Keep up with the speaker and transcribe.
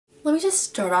Let me just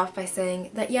start off by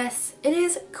saying that yes, it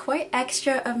is quite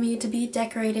extra of me to be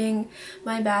decorating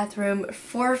my bathroom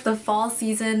for the fall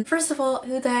season. First of all,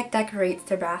 who the heck decorates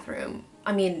their bathroom?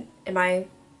 I mean, am I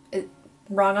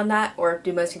wrong on that, or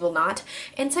do most people not?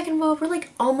 And second of all, we're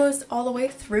like almost all the way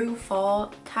through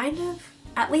fall, kind of,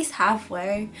 at least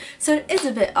halfway. So it is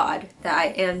a bit odd that I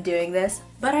am doing this,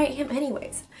 but I am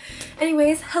anyways.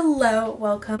 Anyways, hello,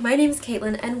 welcome. My name is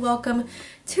Caitlin and welcome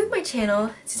to my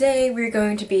channel. Today we're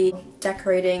going to be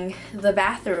decorating the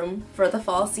bathroom for the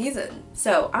fall season.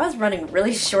 So I was running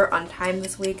really short on time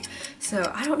this week,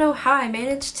 so I don't know how I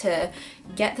managed to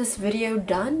get this video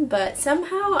done, but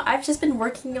somehow I've just been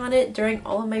working on it during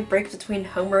all of my breaks between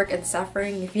homework and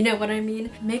suffering, if you know what I mean.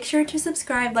 Make sure to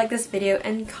subscribe, like this video,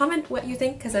 and comment what you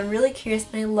think because I'm really curious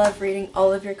and I love reading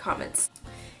all of your comments.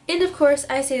 And of course,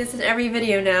 I say this in every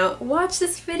video now, watch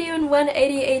this video in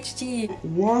 180 HD.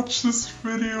 Watch this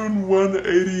video in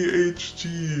 180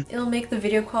 HD. It'll make the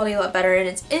video quality a lot better and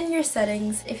it's in your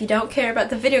settings. If you don't care about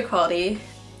the video quality,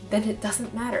 then it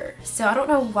doesn't matter. So I don't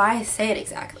know why I say it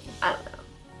exactly. I don't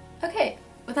know. Okay,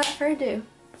 without further ado,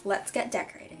 let's get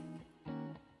decorating.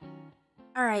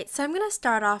 Alright, so I'm going to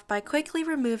start off by quickly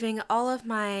removing all of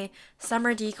my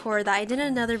summer decor that I did in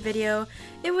another video.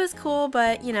 It was cool,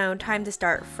 but you know, time to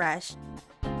start fresh.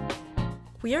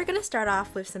 We are going to start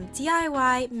off with some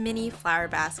DIY mini flower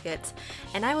baskets,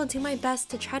 and I will do my best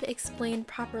to try to explain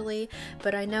properly,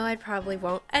 but I know I probably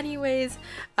won't anyways.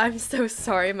 I'm so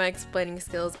sorry, my explaining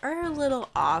skills are a little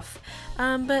off,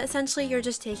 but essentially you're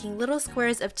just taking little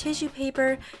squares of tissue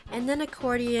paper and then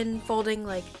accordion folding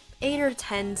like 8 or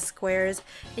 10 squares,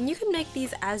 and you can make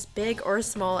these as big or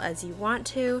small as you want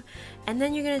to, and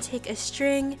then you're going to take a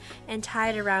string and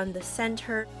tie it around the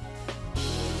center.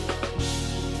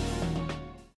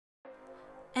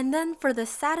 And then for the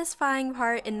satisfying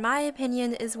part, in my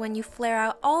opinion, is when you flare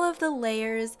out all of the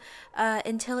layers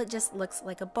until it just looks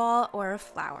like a ball or a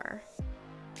flower.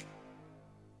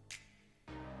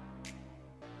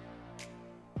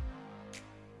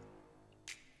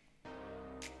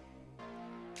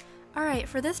 Alright,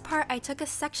 for this part I took a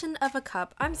section of a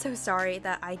cup. I'm so sorry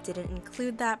that I didn't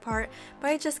include that part, but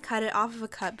I just cut it off of a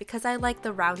cup because I like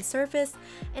the round surface,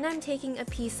 and I'm taking a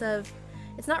piece of,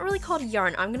 it's not really called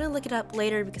yarn, I'm gonna look it up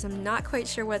later because I'm not quite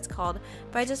sure what it's called,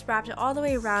 but I just wrapped it all the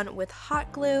way around with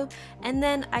hot glue, and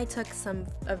then I took some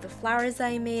of the flowers that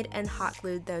I made and hot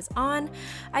glued those on.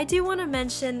 I do want to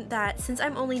mention that since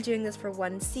I'm only doing this for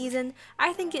one season,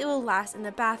 I think it will last in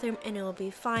the bathroom and it will be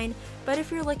fine, but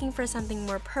if you're looking for something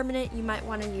more permanent, you might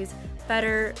want to use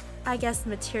better, I guess,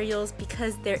 materials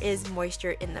because there is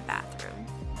moisture in the bathroom.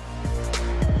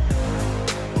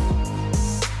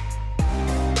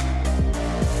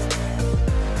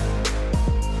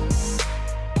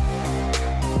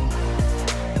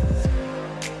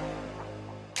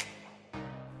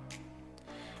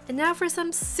 And now for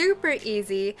some super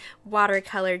easy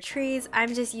watercolor trees.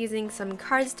 I'm just using some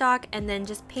cardstock and then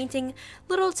just painting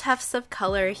little tufts of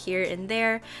color here and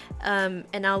there,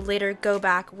 and I'll later go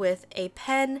back with a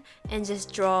pen and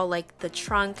just draw like the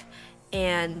trunk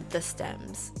and the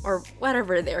stems, or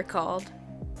whatever they're called.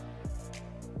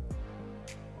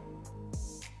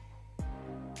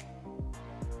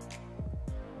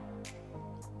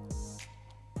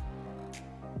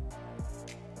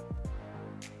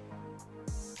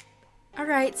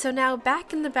 Alright, so now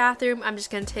back in the bathroom, I'm just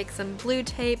going to take some blue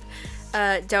tape,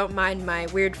 don't mind my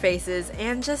weird faces,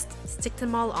 and just stick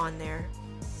them all on there.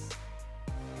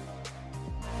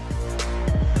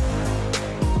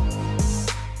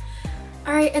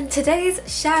 Alright, and today's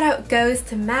shout out goes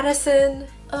to Madison.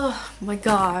 Oh my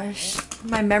gosh,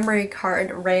 my memory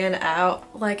card ran out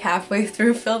like halfway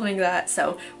through filming that,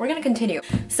 so we're gonna continue.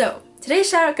 So, today's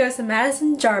shout out goes to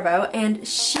Madison Jarbo, and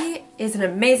she is an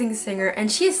amazing singer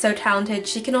and she is so talented.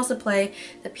 She can also play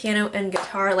the piano and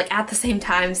guitar like at the same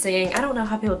time singing. I don't know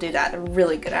how people do that, they're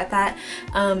really good at that.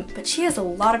 But she has a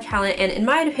lot of talent and, in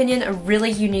my opinion, a really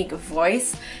unique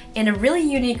voice and a really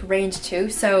unique range too,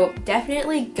 so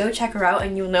definitely go check her out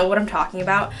and you'll know what I'm talking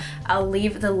about. I'll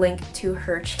leave the link to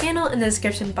her channel in the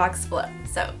description box below,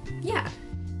 so yeah.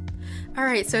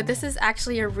 Alright, so this is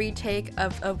actually a retake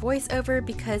of a voiceover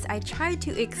because I tried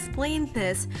to explain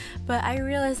this, but I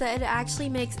realized that it actually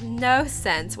makes no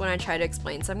sense when I try to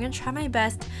explain, so I'm going to try my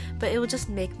best, but it will just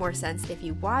make more sense if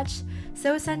you watch.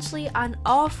 So essentially, on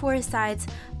all four sides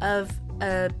of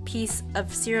a piece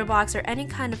of cereal box or any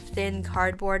kind of thin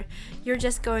cardboard, you're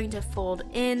just going to fold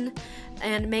in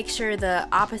and make sure the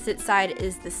opposite side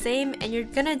is the same, and you're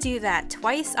going to do that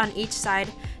twice on each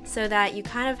side so that you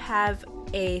kind of have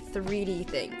a 3D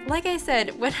thing. Like I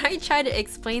said, when I try to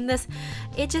explain this,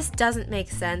 it just doesn't make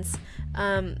sense.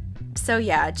 So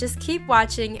yeah, just keep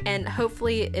watching and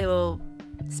hopefully it will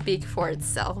speak for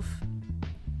itself.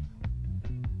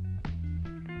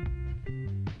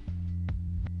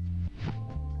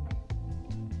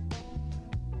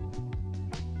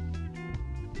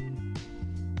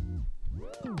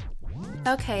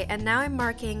 Okay, and now I'm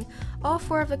marking all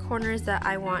 4 of the corners that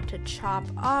I want to chop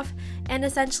off, and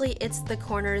essentially it's the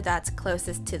corner that's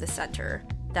closest to the center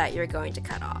that you're going to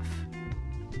cut off.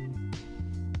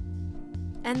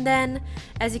 And then,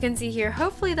 as you can see here,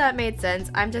 hopefully that made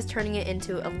sense, I'm just turning it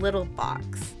into a little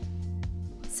box.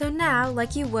 So now,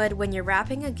 like you would when you're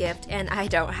wrapping a gift, and I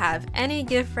don't have any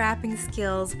gift wrapping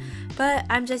skills, but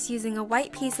I'm just using a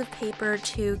white piece of paper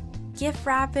to gift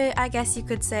wrap it, I guess you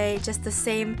could say, just the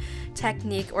same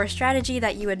technique or strategy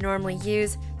that you would normally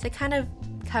use to kind of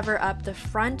cover up the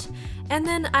front. And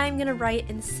then I'm gonna write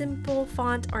in simple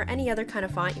font or any other kind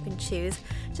of font you can choose,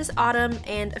 just autumn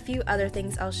and a few other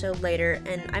things I'll show later.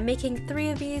 And I'm making 3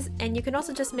 of these, and you can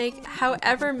also just make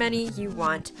however many you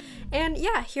want. And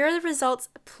yeah, here are the results.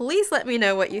 Please let me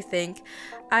know what you think.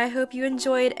 I hope you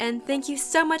enjoyed, and thank you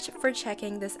so much for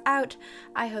checking this out.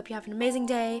 I hope you have an amazing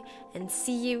day, and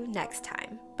see you next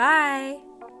time. Bye!